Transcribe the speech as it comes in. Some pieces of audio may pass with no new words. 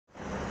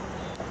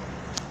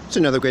It's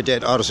another great day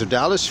at Autos of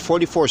Dallas,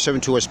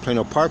 4472 West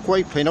Plano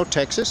Parkway, Plano,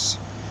 Texas.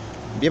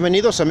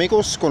 Bienvenidos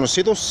amigos,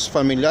 conocidos,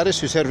 familiares,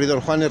 su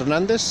servidor Juan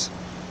Hernández.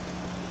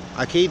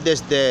 Aquí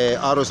desde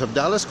Autos of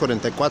Dallas,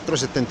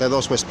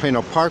 4472 West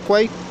Plano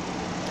Parkway.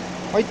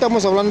 Hoy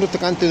estamos hablando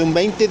tocante de un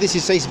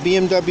 2016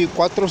 BMW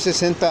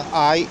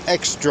 640i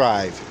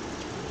xDrive.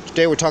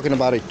 Today we're talking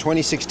about a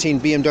 2016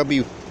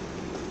 BMW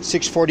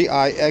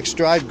 640i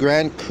xDrive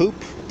Gran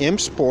Coupe M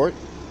Sport.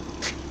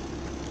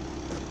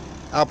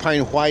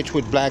 Alpine white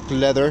with black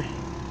leather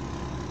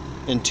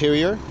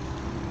interior.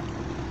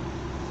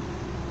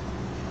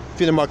 If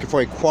you're in the market for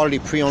a quality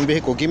pre-owned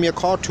vehicle, give me a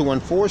call,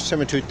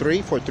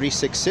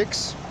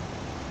 214-723-4366.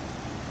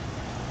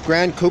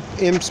 Gran Coupe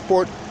M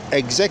Sport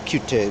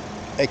Ejecutivo.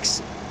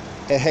 Este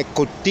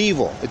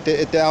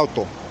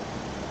auto.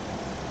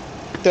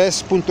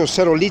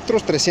 3.0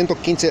 litros,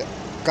 315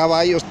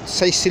 caballos,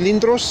 6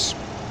 cilindros.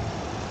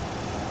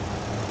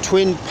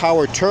 Twin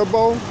Power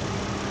Turbo.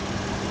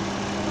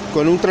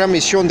 Con una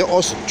transmisión de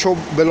 8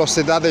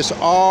 velocidades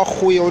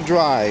all-wheel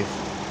drive.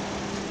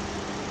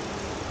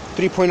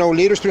 3.0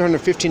 liters,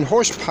 315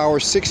 horsepower,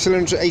 6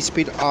 cylinders,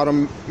 8-speed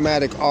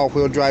automatic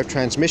all-wheel drive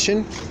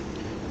transmission.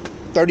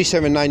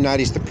 $37,990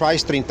 is the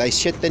price,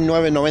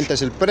 $37,990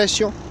 es el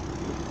precio.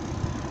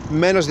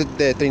 Menos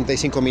de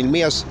 35,000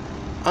 millas,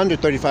 under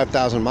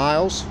 35,000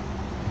 miles.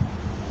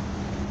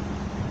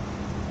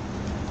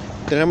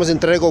 Tenemos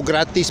entrega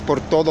gratis por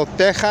todo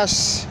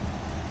Texas.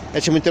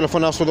 Échame un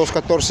telefonazo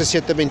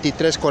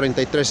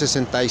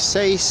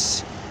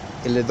 214-723-4366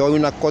 y le doy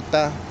una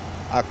cuota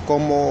a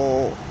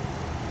cómo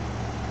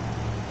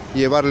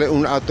llevarle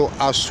un auto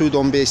a su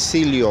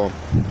domicilio.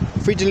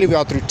 Free delivery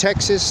out through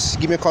Texas.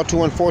 Give me a call,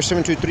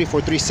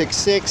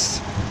 214-723-4366.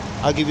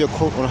 I'll give you a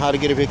quote on how to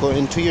get a vehicle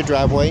into your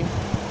driveway.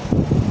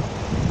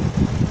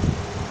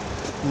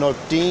 No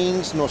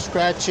dings, no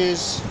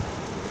scratches.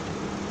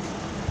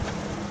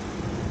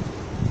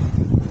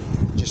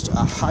 Just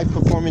a high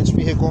performance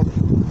vehicle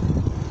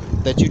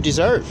that you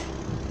deserve.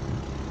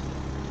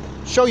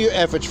 Show your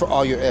efforts for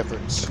all your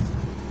efforts.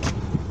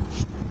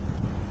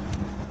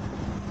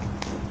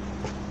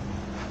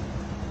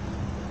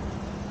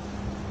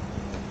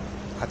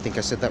 I think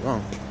I said that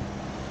wrong.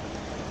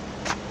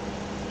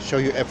 Show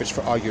your efforts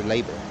for all your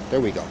labor. There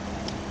we go.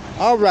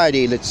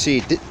 Alrighty, let's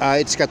see.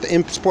 It's got the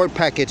M Sport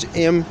package,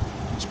 M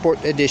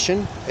Sport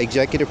Edition,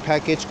 Executive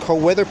Package,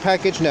 Cold Weather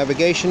Package,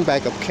 Navigation,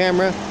 Backup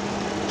Camera,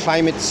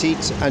 Climate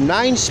Seats, a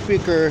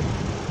 9-speaker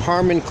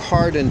Harman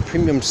Kardon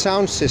Premium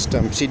Sound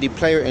System, CD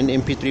player and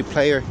MP3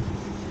 player.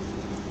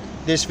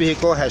 This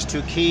vehicle has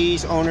 2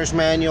 keys, owner's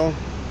manual.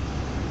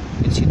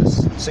 You can see the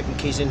second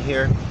keys in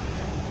here.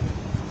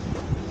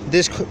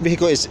 This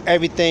vehicle is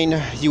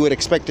everything you would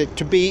expect it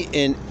to be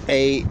in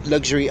a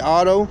luxury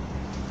auto.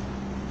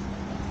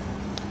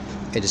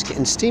 It is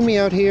getting steamy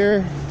out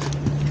here.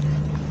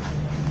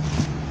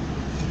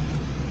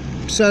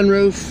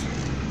 Sunroof.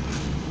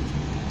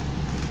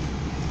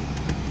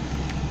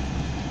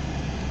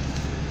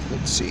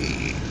 Let's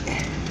see.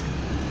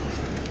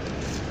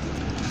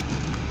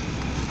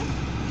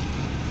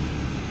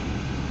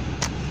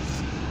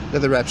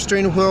 Leather wrapped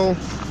steering wheel,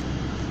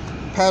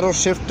 paddle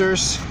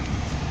shifters,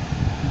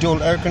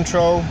 dual air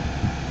control.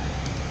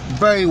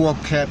 Very well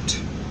kept,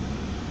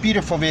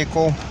 beautiful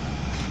vehicle.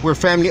 We're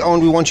family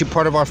owned. We want you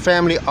part of our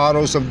family.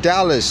 Autos of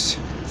Dallas,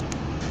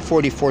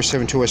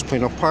 4472 West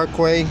Plano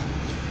Parkway.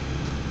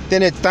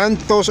 Tiene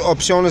tantas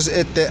opciones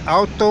este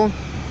auto.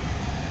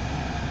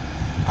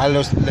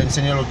 Le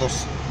enseñé los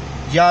 2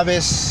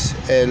 llaves,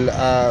 el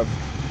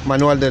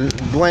manual del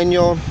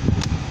dueño.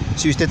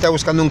 Si usted está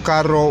buscando un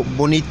carro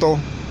bonito,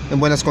 en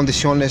buenas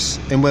condiciones,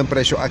 en buen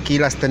precio, aquí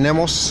las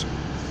tenemos.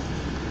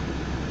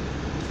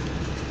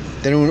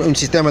 Tiene un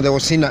sistema de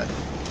bocina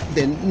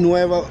de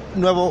nuevo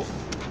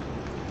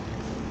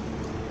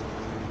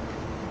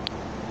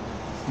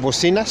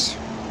bocinas.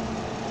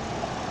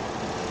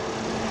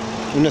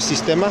 Un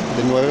sistema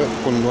de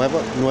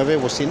 9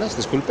 bocinas,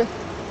 disculpe.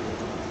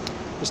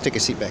 Let's take a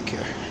seat back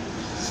here.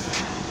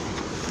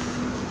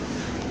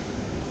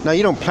 Now,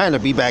 you don't plan to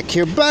be back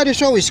here, but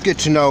it's always good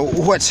to know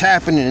what's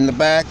happening in the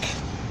back.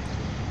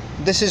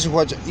 This is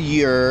what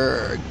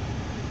your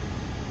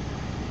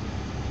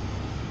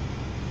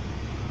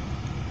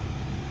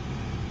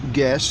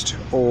guest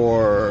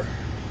or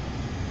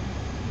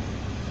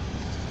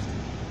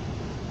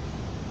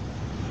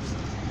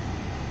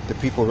the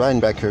people riding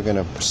back here are going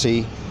to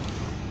see,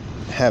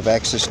 have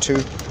access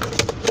to.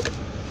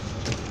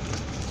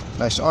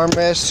 Nice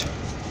armrest.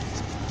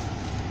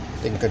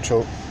 They can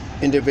control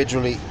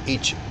individually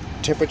each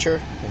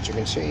temperature, as you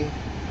can see. You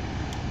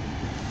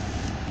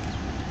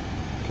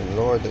can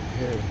lower the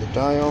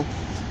dial.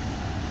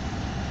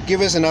 Give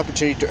us an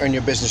opportunity to earn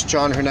your business.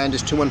 John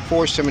Hernandez,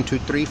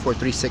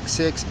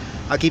 214-723-4366.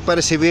 Aquí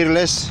para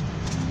servirles.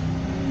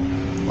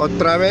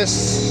 Otra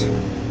vez,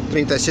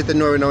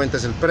 $37,990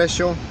 es el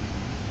precio.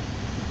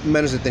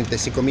 Menos de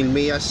 35,000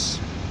 millas.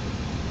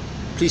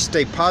 Please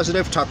stay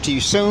positive. Talk to you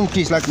soon.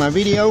 Please like my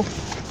video.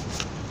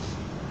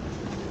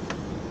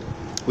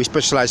 We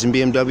specialize in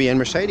BMW and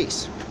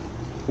Mercedes.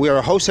 We are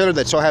a wholesaler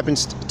that so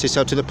happens to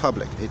sell to the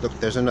public. Hey, look,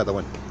 there's another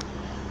one.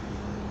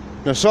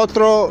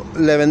 Nosotros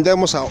le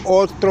vendemos a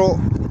otros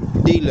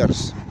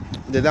dealers.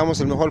 Le damos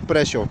el mejor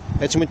precio.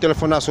 Échame un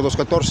telefonazo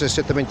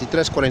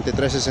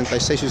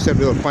 214-723-4366. Su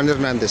servidor Juan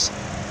Hernández.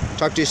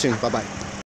 Talk to you soon. Bye bye.